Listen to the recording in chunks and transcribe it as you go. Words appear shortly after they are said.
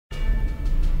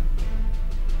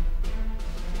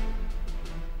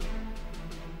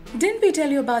Didn't we tell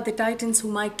you about the Titans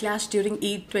who might clash during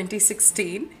Eid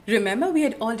 2016? Remember, we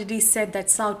had already said that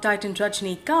South Titan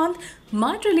Rajnikanth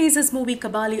might release his movie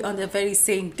Kabali on the very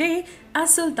same day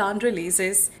as Sultan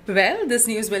releases. Well, this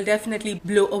news will definitely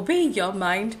blow away your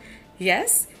mind.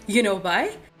 Yes, you know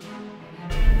why?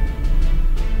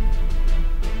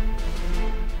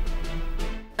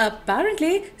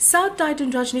 Apparently, South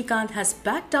Titan Rajnikanth has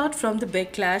backed out from the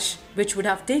big clash, which would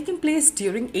have taken place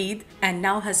during Eid and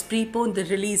now has preponed the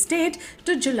release date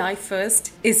to July 1st.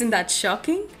 Isn't that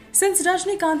shocking? Since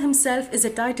Rajnikanth himself is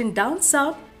a Titan down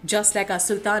south, just like our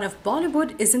Sultan of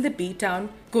Bollywood is in the B-town.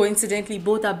 Coincidentally,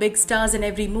 both our big stars in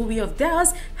every movie of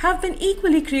theirs have been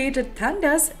equally created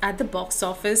thunders at the box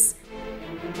office.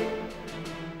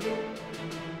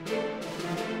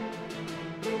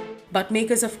 But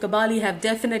makers of Kabali have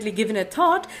definitely given a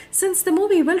thought since the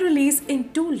movie will release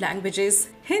in two languages,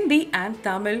 Hindi and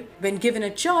Tamil. When given a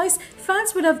choice,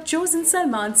 fans would have chosen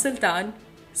Salman Sultan.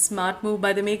 Smart move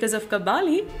by the makers of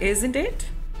Kabali, isn't it?